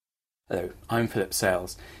Hello, I'm Philip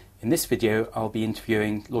Sales. In this video I'll be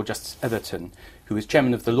interviewing Lord Justice Etherton, who was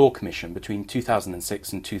Chairman of the Law Commission between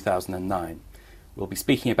 2006 and 2009. We'll be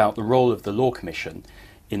speaking about the role of the Law Commission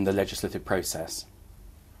in the legislative process.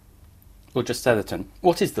 Lord Justice Etherton,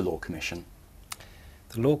 what is the Law Commission?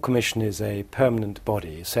 The Law Commission is a permanent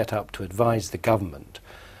body set up to advise the government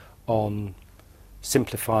on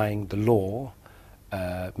simplifying the law,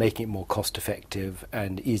 making it more cost-effective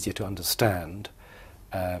and easier to understand,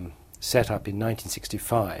 set up in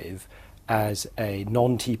 1965 as a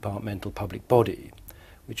non-departmental public body,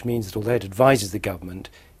 which means that although it advises the government,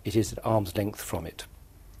 it is at arm's length from it.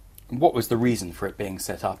 What was the reason for it being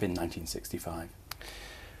set up in 1965?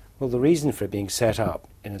 Well, the reason for it being set up,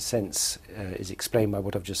 in a sense, is explained by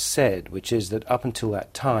what I've just said, which is that up until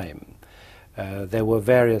that time, there were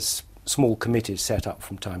various small committees set up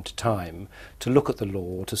from time to time to look at the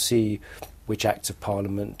law, to see which acts of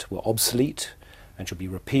Parliament were obsolete and should be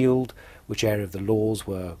repealed, which area of the laws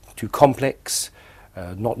were too complex,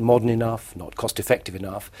 not modern enough, not cost-effective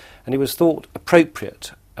enough, and it was thought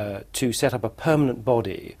appropriate to set up a permanent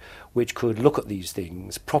body which could look at these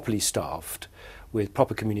things, properly staffed, with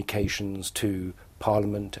proper communications to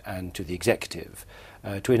Parliament and to the Executive,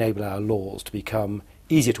 to enable our laws to become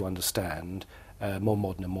easier to understand, more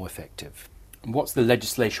modern and more effective. And what's the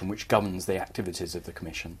legislation which governs the activities of the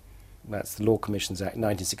Commission? That's the Law Commissions Act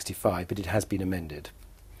 1965, but it has been amended.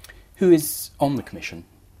 Who is on the Commission?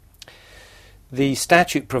 The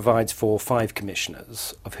statute provides for 5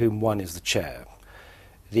 commissioners, of whom one is the chair.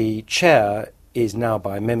 The chair is now,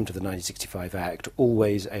 by amendment of the 1965 Act,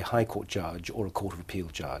 always a High Court judge or a Court of Appeal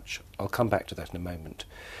judge. I'll come back to that in a moment.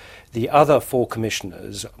 The other 4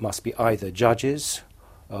 commissioners must be either judges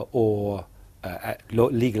or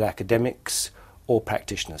legal academics or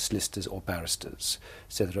practitioners, solicitors or barristers.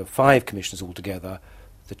 So there are 5 commissioners altogether.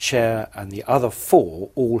 The chair and the other 4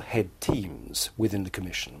 all head teams within the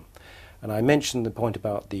commission. And I mentioned the point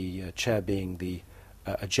about the chair being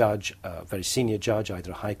a judge, a very senior judge,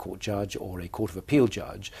 either a High Court judge or a Court of Appeal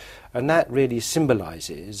judge, and that really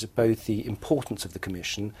symbolises both the importance of the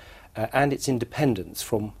Commission and its independence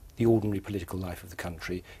from the ordinary political life of the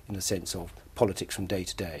country in the sense of politics from day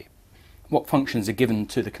to day. What functions are given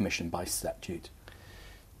to the Commission by statute?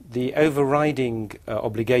 The overriding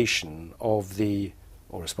obligation of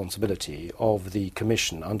or responsibility of the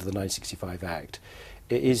Commission under the 1965 Act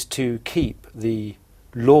is to keep the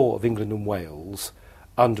law of England and Wales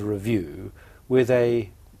under review with a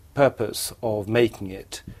purpose of making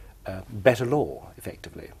it better law,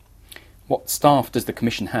 effectively. What staff does the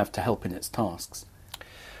Commission have to help in its tasks?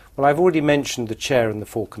 Well, I've already mentioned the chair and the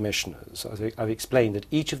 4 commissioners. I've explained that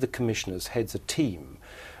each of the commissioners heads a team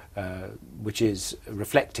which is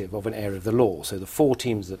reflective of an area of the law. So the 4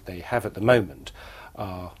 teams that they have at the moment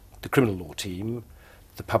are the criminal law team,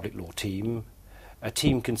 the public law team, a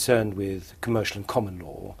team concerned with commercial and common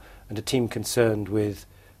law, and a team concerned with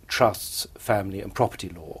trusts, family and property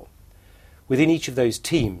law. Within each of those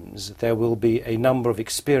teams there will be a number of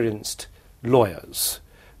experienced lawyers.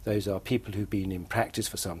 Those are people who've been in practice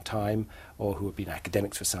for some time or who have been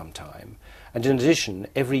academics for some time. And in addition,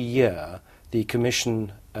 every year the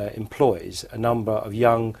Commission employs a number of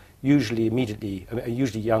young, usually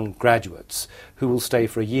young graduates who will stay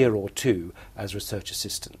for a year or 2 as research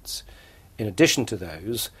assistants. In addition to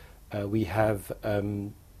those, we have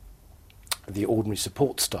the ordinary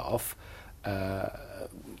support staff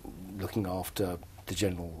looking after the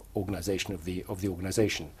general organisation of the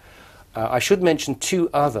organisation. I should mention 2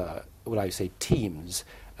 other, teams,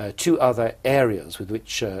 2 other areas with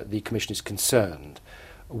which the Commission is concerned.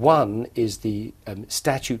 One is the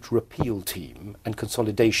statute repeal team and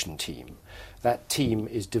consolidation team. That team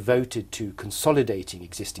is devoted to consolidating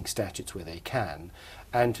existing statutes where they can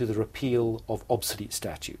and to the repeal of obsolete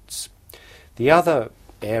statutes. The other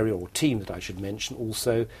area or team that I should mention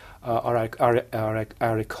also are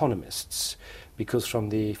our economists, because for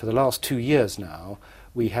the last 2 years now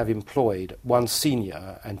we have employed 1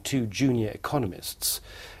 senior and 2 junior economists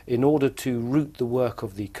in order to root the work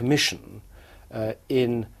of the Commission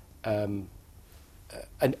in an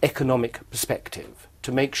economic perspective,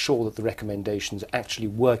 to make sure that the recommendations actually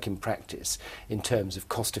work in practice in terms of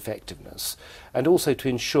cost effectiveness, and also to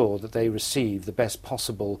ensure that they receive the best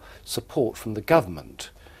possible support from the government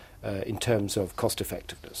in terms of cost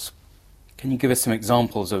effectiveness. Can you give us some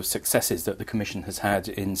examples of successes that the Commission has had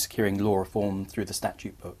in securing law reform through the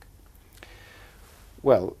statute book?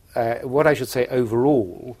 Well, what I should say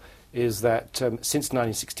overall is that since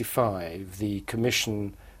 1965 the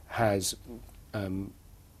Commission has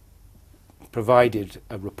provided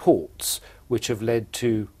reports which have led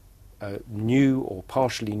to new or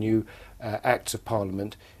partially new acts of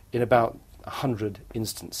Parliament in about 100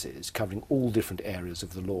 instances covering all different areas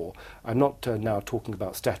of the law. I'm not now talking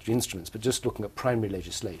about statutory instruments, but just looking at primary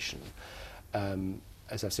legislation.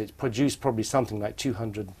 As I said, it's produced probably something like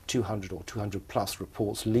 200 or 200 plus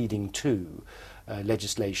reports leading to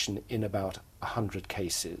legislation in about 100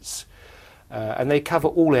 cases. And they cover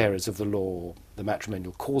all areas of the law: the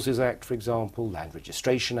Matrimonial Causes Act, for example, Land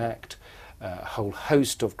Registration Act, a whole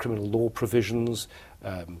host of criminal law provisions,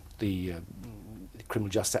 the Criminal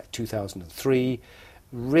Justice Act 2003.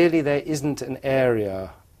 Really, there isn't an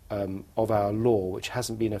area of our law which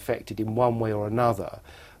hasn't been affected in one way or another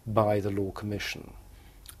by the Law Commission.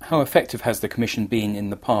 How effective has the Commission been in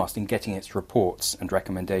the past in getting its reports and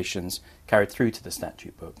recommendations carried through to the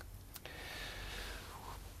statute book?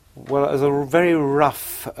 Well, as a very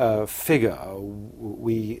rough figure,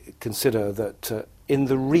 we consider that in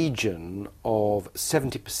the region of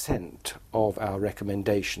 70% of our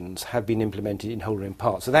recommendations have been implemented in whole or in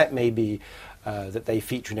part. So that may be that they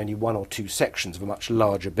feature in only one or two sections of a much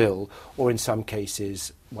larger bill, or in some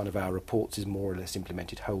cases one of our reports is more or less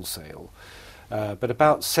implemented wholesale. But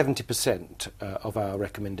about 70% of our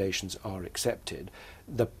recommendations are accepted.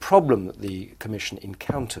 The problem that the Commission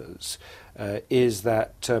encounters is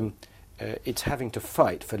that it's having to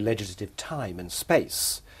fight for legislative time and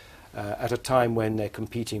space at a time when they're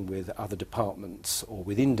competing with other departments or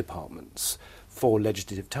within departments for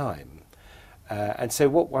legislative time. And so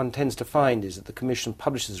what one tends to find is that the Commission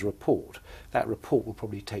publishes a report. That report will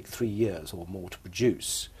probably take 3 years or more to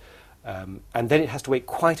produce. And then it has to wait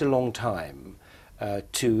quite a long time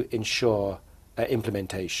to ensure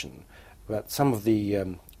implementation. But some of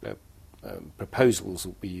the proposals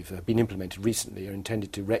that we've been implemented recently are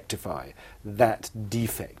intended to rectify that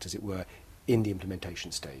defect, as it were, in the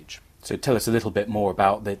implementation stage. So tell us a little bit more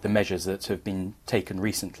about the measures that have been taken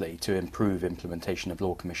recently to improve implementation of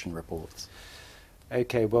Law Commission reports.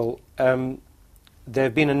 Okay, well, there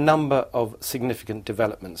have been a number of significant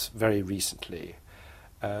developments very recently.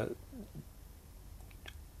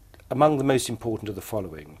 Among the most important are the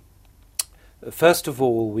following. First of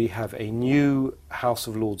all, we have a new House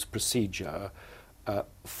of Lords procedure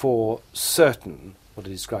for certain, what are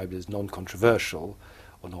described as non-controversial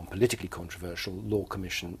or non-politically controversial Law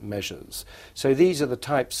Commission measures. So these are the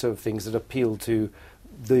types of things that appeal to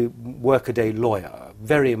the workaday lawyer,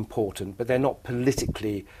 very important, but they're not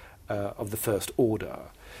politically of the first order.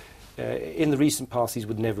 In the recent past, these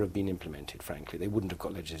would never have been implemented, frankly. They wouldn't have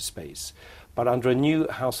got legislative space. But under a new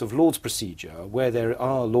House of Lords procedure, where there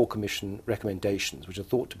are Law Commission recommendations which are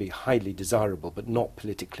thought to be highly desirable but not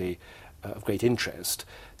politically of great interest,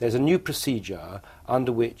 there's a new procedure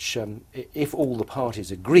under which, if all the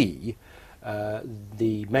parties agree,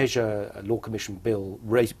 the measure, Law Commission bill,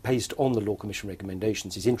 based on the Law Commission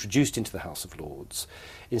recommendations, is introduced into the House of Lords.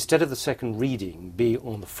 Instead of the second reading being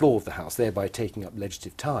on the floor of the House, thereby taking up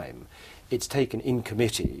legislative time, it's taken in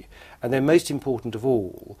committee. And then most important of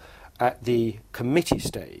all, at the committee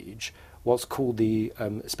stage, what's called the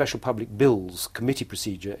Special Public Bills Committee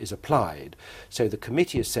procedure is applied. So the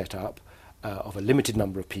committee is set up of a limited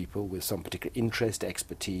number of people with some particular interest,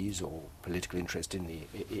 expertise, or political interest in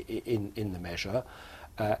the measure,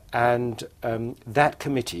 and that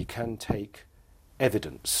committee can take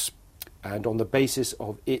evidence, and on the basis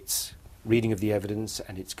of its reading of the evidence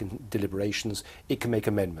and its deliberations, it can make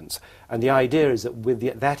amendments. And the idea is that with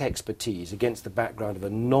that expertise, against the background of a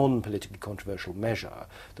non-politically controversial measure,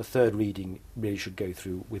 the third reading really should go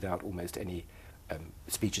through without almost any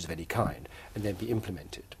speeches of any kind, and then be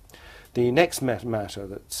implemented. The next matter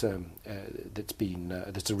that's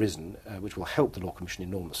arisen, which will help the Law Commission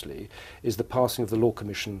enormously, is the passing of the Law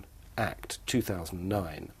Commission Act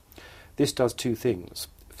 2009. This does two things.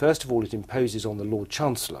 First of all, it imposes on the Lord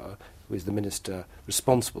Chancellor, who is the minister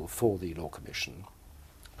responsible for the Law Commission,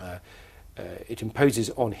 it imposes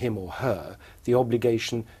on him or her the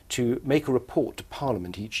obligation to make a report to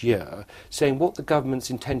Parliament each year saying what the government's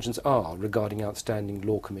intentions are regarding outstanding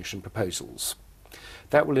Law Commission proposals.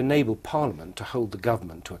 That will enable Parliament to hold the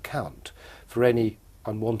government to account for any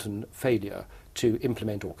unwanted failure to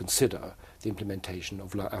implement or consider the implementation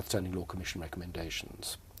of outstanding Law Commission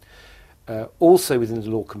recommendations. Also within the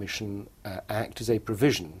Law Commission Act is a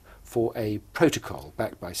provision for a protocol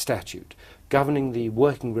backed by statute governing the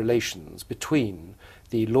working relations between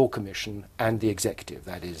the Law Commission and the Executive,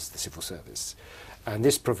 that is, the civil service. And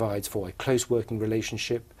this provides for a close working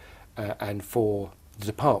relationship and for the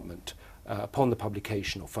department, upon the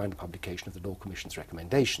publication or final publication of the Law Commission's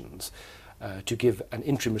recommendations, to give an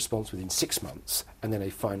interim response within 6 months and then a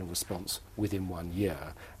final response within 1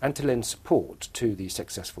 year, and to lend support to the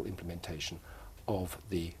successful implementation of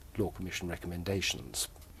the Law Commission recommendations.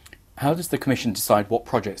 How does the Commission decide what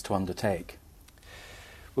projects to undertake?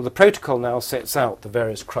 Well, the protocol now sets out the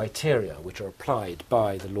various criteria which are applied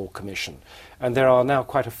by the Law Commission, and there are now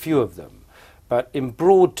quite a few of them. But in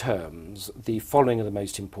broad terms, the following are the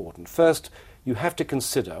most important. First, you have to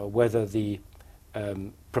consider whether the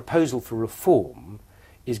proposal for reform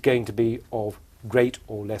is going to be of great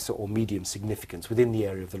or lesser or medium significance within the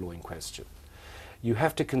area of the law in question. You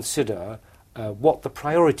have to consider what the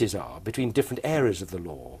priorities are between different areas of the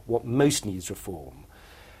law, what most needs reform.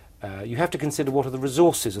 You have to consider what are the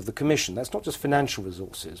resources of the Commission. That's not just financial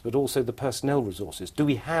resources, but also the personnel resources. Do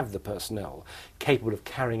we have the personnel capable of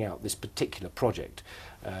carrying out this particular project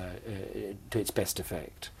to its best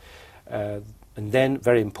effect? And then,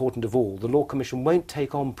 very important of all, the Law Commission won't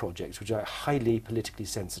take on projects which are highly politically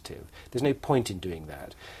sensitive. There's no point in doing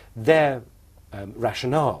that. Their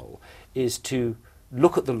rationale is to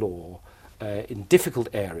look at the law in difficult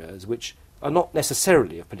areas which are not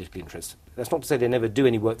necessarily of political interest. That's not to say they never do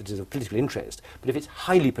any work that is of political interest, but if it's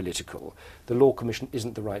highly political, the Law Commission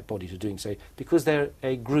isn't the right body to doing so, because they're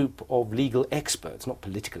a group of legal experts, not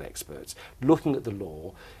political experts, looking at the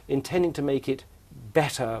law, intending to make it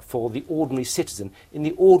better for the ordinary citizen in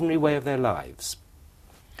the ordinary way of their lives.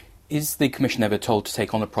 Is the Commission ever told to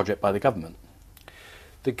take on a project by the government?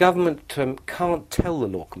 The government can't tell the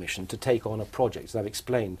Law Commission to take on a project. As I've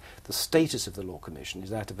explained, the status of the Law Commission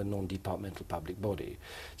is that of a non-departmental public body.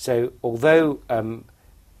 So although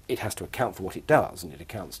it has to account for what it does, and it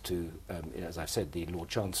accounts to, as I've said, the Lord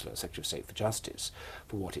Chancellor, Secretary of State for Justice,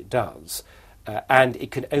 for what it does, and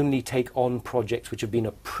it can only take on projects which have been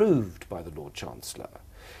approved by the Lord Chancellor.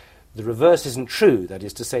 The reverse isn't true. That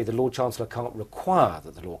is to say, the Lord Chancellor can't require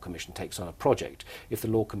that the Law Commission takes on a project if the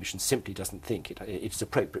Law Commission simply doesn't think it's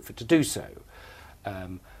appropriate for it to do so.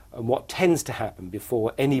 And what tends to happen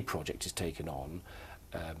before any project is taken on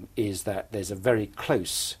is that there's a very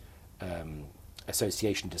close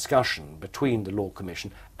association discussion between the Law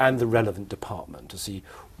Commission and the relevant department to see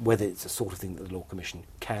whether it's the sort of thing that the Law Commission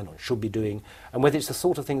can or should be doing, and whether it's the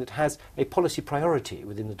sort of thing that has a policy priority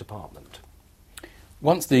within the department.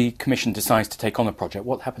 Once the Commission decides to take on a project,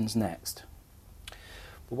 what happens next?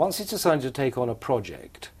 Well, once it's decided to take on a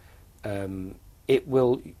project, it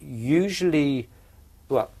will usually,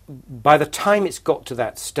 well, by the time it's got to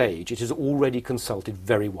that stage, it has already consulted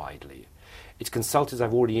very widely. It's consulted, as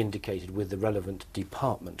I've already indicated, with the relevant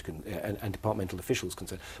department and departmental officials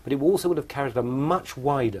concerned. But it also would have carried a much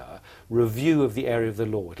wider review of the area of the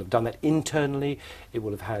law. It will have done that internally. It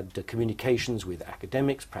will have had communications with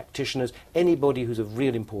academics, practitioners, anybody who's of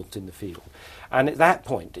real importance in the field. And at that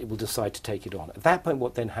point, it will decide to take it on. At that point,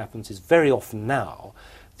 what then happens is very often now,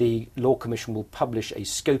 the Law Commission will publish a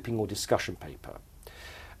scoping or discussion paper.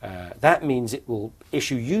 That means it will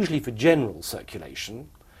issue, usually for general circulation,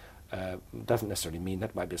 doesn't necessarily mean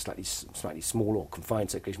that might be a slightly small or confined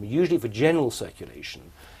circulation, but usually for general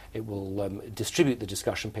circulation it will distribute the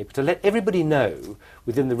discussion paper to let everybody know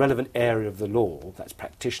within the relevant area of the law, that's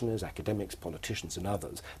practitioners, academics, politicians and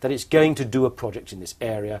others, that it's going to do a project in this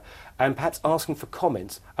area, and perhaps asking for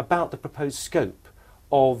comments about the proposed scope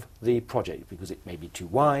of the project, because it may be too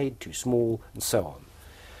wide, too small, and so on.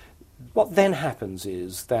 What then happens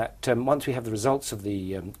is that once we have the results of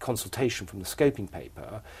the consultation from the scoping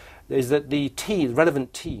paper, is that the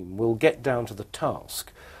relevant team will get down to the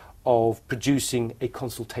task of producing a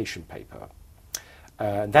consultation paper.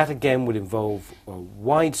 That again will involve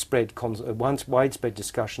widespread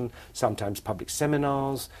discussion, sometimes public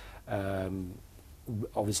seminars,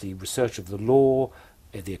 obviously research of the law,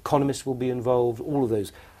 the economists will be involved, all of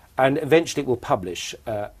those. And eventually it will publish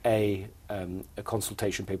a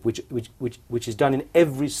consultation paper which is done in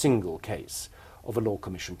every single case of a Law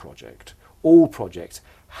Commission project. All projects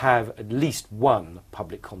have at least one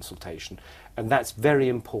public consultation, and that's very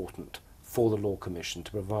important for the Law Commission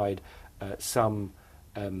to provide some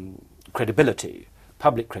credibility,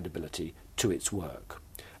 public credibility, to its work.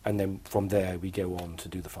 And then from there we go on to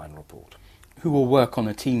do the final report. Who will work on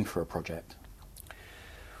a team for a project?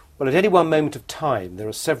 Well, at any one moment of time, there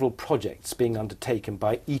are several projects being undertaken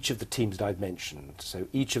by each of the teams that I've mentioned. So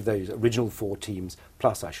each of those original 4 teams,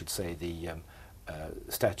 plus, I should say, the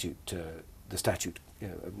statute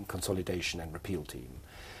consolidation and repeal team.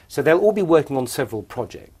 So they'll all be working on several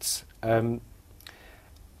projects. So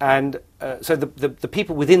the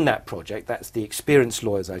people within that project, that's the experienced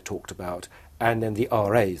lawyers I talked about, and then the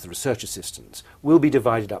RAs, the research assistants, will be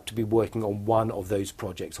divided up to be working on one of those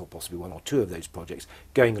projects, or possibly 1 or 2 of those projects,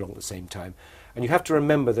 going along at the same time. And you have to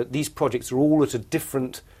remember that these projects are all at a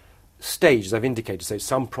different stage, as I've indicated. So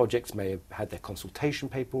some projects may have had their consultation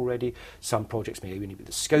paper already, some projects may only be at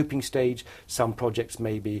the scoping stage, some projects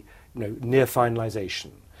may be near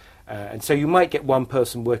finalisation. And so you might get one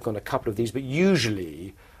person working on a couple of these, but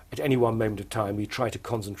usually at any one moment of time we try to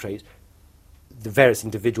concentrate the various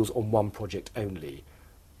individuals on one project only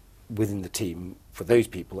within the team for those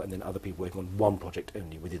people, and then other people working on one project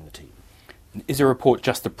only within the team. Is a report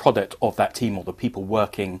just the product of that team or the people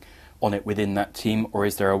working on it within that team, or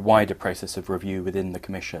is there a wider process of review within the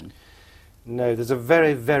Commission? No, there's a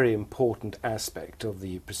very, very important aspect of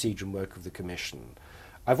the procedure and work of the Commission.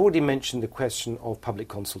 I've already mentioned the question of public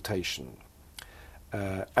consultation,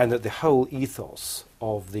 and that the whole ethos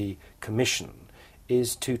of the Commission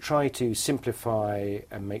is to try to simplify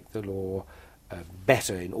and make the law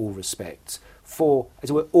better in all respects for, as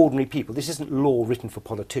it were, ordinary people. This isn't law written for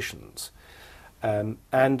politicians.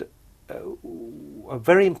 And a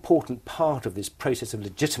very important part of this process of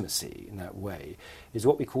legitimacy in that way is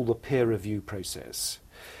what we call the peer review process.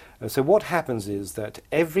 So what happens is that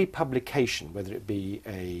every publication, whether it be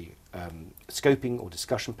a scoping or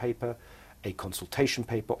discussion paper, a consultation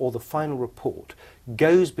paper, or the final report,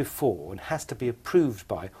 goes before and has to be approved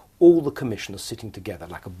by all the commissioners sitting together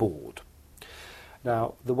like a board.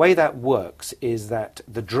 Now, the way that works is that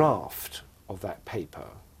the draft of that paper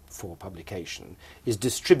for publication is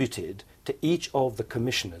distributed to each of the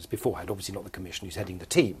commissioners beforehand, obviously not the commissioner who's heading the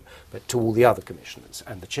team, but to all the other commissioners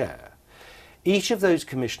and the chair. Each of those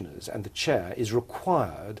commissioners and the chair is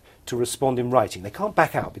required to respond in writing. They can't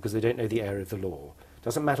back out because they don't know the area of the law. It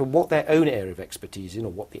doesn't matter what their own area of expertise is or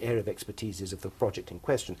what the area of expertise is of the project in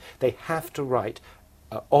question. They have to write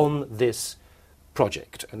on this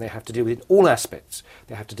project, and they have to deal with all aspects.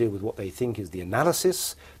 They have to deal with what they think is the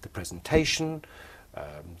analysis, the presentation,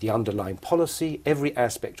 the underlying policy, every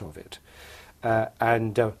aspect of it.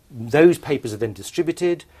 And those papers are then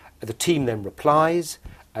distributed, the team then replies,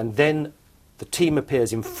 and then the team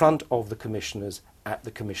appears in front of the commissioners at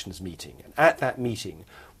the commissioners' meeting. And at that meeting,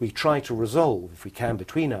 we try to resolve, if we can,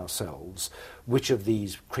 between ourselves, which of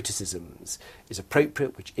these criticisms is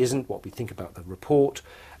appropriate, which isn't, what we think about the report.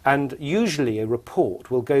 And usually a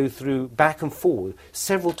report will go through back and forward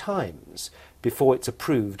several times before it's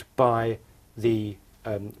approved by the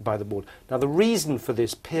board. Now, the reason for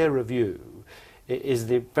this peer review is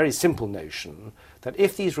the very simple notion that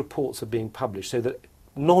if these reports are being published so that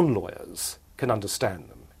non-lawyers can understand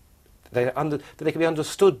them, that they can be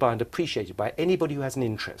understood by and appreciated by anybody who has an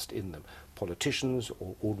interest in them, politicians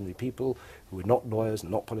or ordinary people who are not lawyers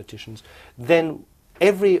and not politicians, then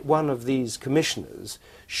every one of these commissioners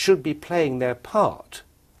should be playing their part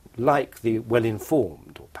like the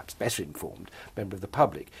well-informed, or perhaps better informed, member of the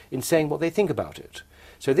public, in saying what they think about it.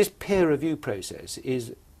 So this peer review process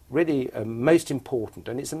is really most important,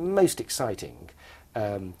 and it's a most exciting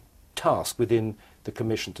task within the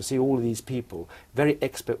Commission to see all of these people, very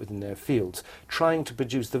expert within their fields, trying to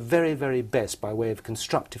produce the very, very best by way of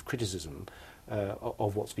constructive criticism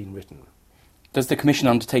of what's been written. Does the Commission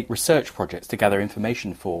undertake research projects to gather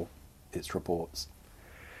information for its reports?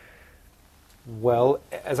 Well,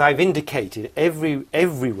 as I've indicated,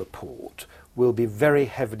 every report will be very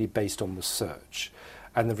heavily based on research.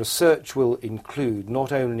 And the research will include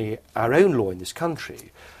not only our own law in this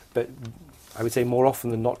country, but I would say more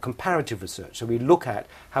often than not comparative research. So we look at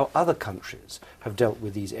how other countries have dealt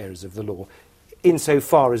with these areas of the law,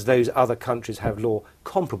 insofar as those other countries have law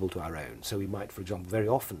comparable to our own. So we might, for example, very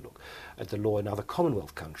often look at the law in other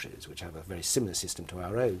Commonwealth countries, which have a very similar system to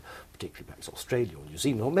our own, particularly perhaps Australia or New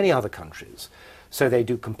Zealand or many other countries. So they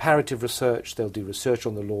do comparative research, they'll do research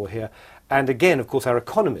on the law here. And again, of course, our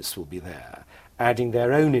economists will be there, adding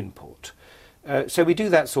their own input. So we do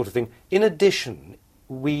that sort of thing. In addition,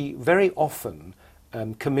 we very often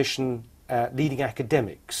commission leading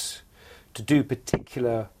academics to do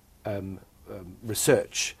particular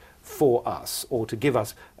research for us, or to give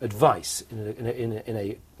us advice in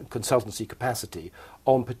a consultancy capacity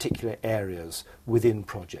on particular areas within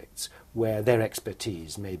projects where their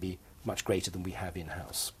expertise may be much greater than we have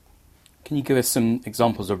in-house. Can you give us some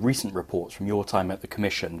examples of recent reports from your time at the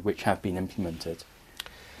Commission which have been implemented?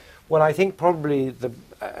 Well, I think probably,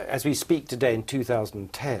 as we speak today in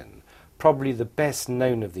 2010, probably the best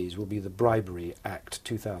known of these will be the Bribery Act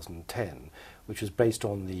 2010, which was based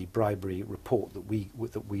on the bribery report that we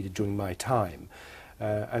did during my time.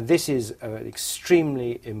 And this is an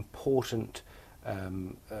extremely important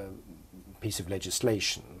piece of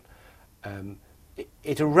legislation.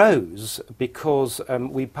 It arose because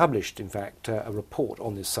we published, in fact, a report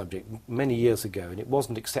on this subject many years ago, and it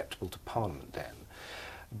wasn't acceptable to Parliament then.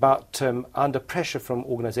 But under pressure from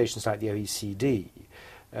organisations like the OECD,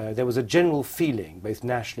 there was a general feeling, both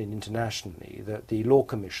nationally and internationally, that the Law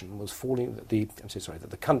Commission was falling, that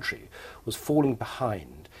the country was falling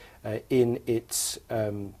behind in its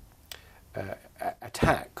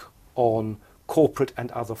attack on corporate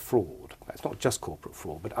and other fraud. It's not just corporate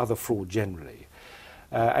fraud, but other fraud generally.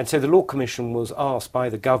 And so the Law Commission was asked by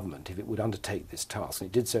the government if it would undertake this task, and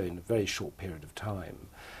it did so in a very short period of time.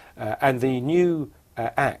 And the new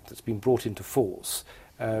Act that's been brought into force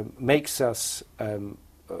makes us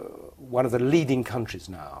one of the leading countries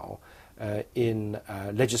now in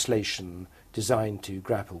legislation designed to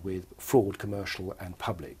grapple with fraud, commercial and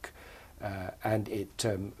public. And it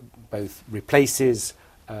both replaces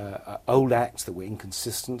old acts that were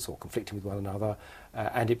inconsistent or conflicting with one another,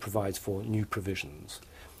 and it provides for new provisions.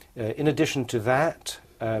 In addition to that,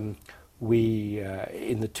 we,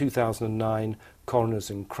 in the 2009 Coroners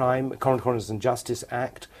and Justice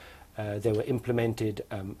Act, there were implemented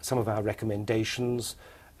some of our recommendations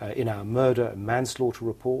in our murder and manslaughter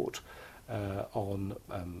report on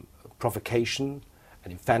provocation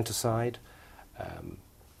and infanticide.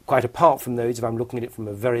 Quite apart from those, if I'm looking at it from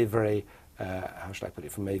a very, very how should I put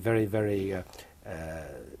it, from a very, very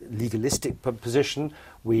legalistic position,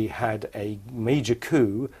 we had a major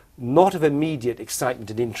coup, not of immediate excitement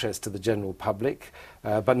and interest to the general public,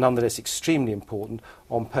 but nonetheless extremely important,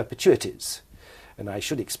 on perpetuities. And I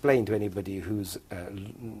should explain to anybody who's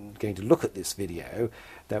going to look at this video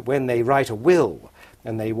that when they write a will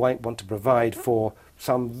and they want to provide for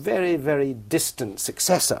some very, very distant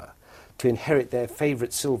successor to inherit their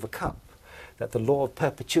favourite silver cup, that the law of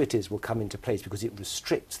perpetuities will come into place because it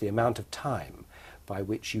restricts the amount of time by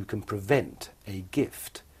which you can prevent a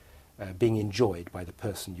gift being enjoyed by the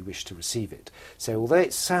person you wish to receive it. So although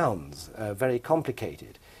it sounds very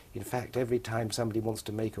complicated, in fact, every time somebody wants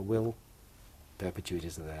to make a will,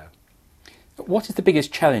 perpetuities are there. What is the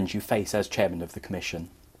biggest challenge you face as chairman of the Commission?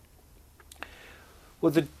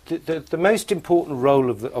 Well, the most important role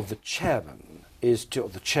of the chairman is to, or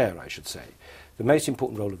the chair, I should say, the most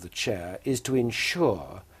important role of the chair is to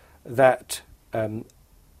ensure that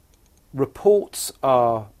reports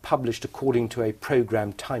are published according to a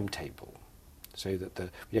programme timetable, so that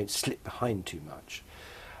we don't slip behind too much,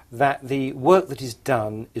 that the work that is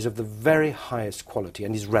done is of the very highest quality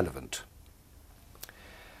and is relevant,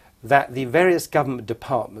 that the various government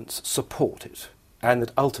departments support it, and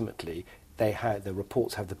that ultimately the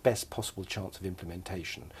reports have the best possible chance of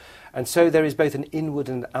implementation. And so there is both an inward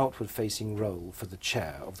and outward-facing role for the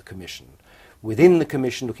chair of the Commission. Within the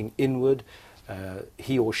Commission, looking inward,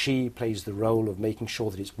 he or she plays the role of making sure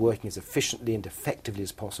that it's working as efficiently and effectively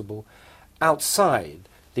as possible. Outside,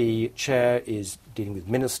 the chair is dealing with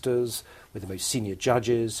ministers, with the most senior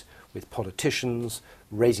judges, with politicians,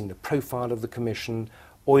 raising the profile of the Commission,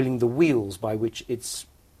 oiling the wheels by which its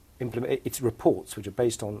reports, which are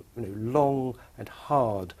based on long and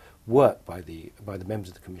hard work by the members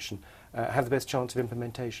of the Commission, have the best chance of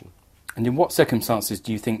implementation. And in what circumstances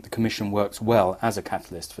do you think the Commission works well as a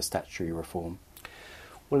catalyst for statutory reform?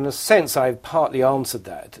 Well, in a sense, I've partly answered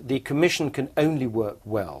that. The Commission can only work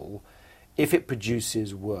well if it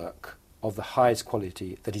produces work of the highest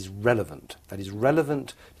quality that is relevant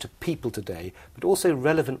to people today, but also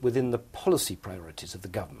relevant within the policy priorities of the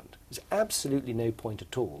government. There's absolutely no point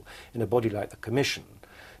at all in a body like the Commission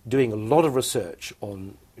doing a lot of research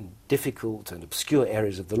on difficult and obscure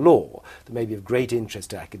areas of the law that may be of great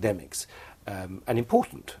interest to academics and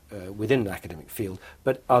important within an academic field,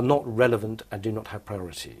 but are not relevant and do not have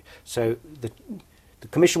priority. So the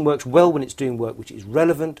Commission works well when it's doing work which is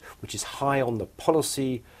relevant, which is high on the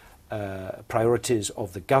policy priorities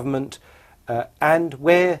of the government, and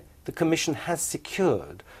where the Commission has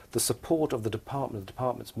secured the support of the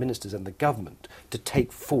department's ministers and the government to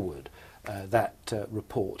take forward that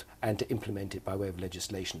report and to implement it by way of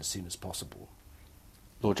legislation as soon as possible.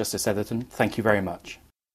 Lord Justice Etherton, thank you very much.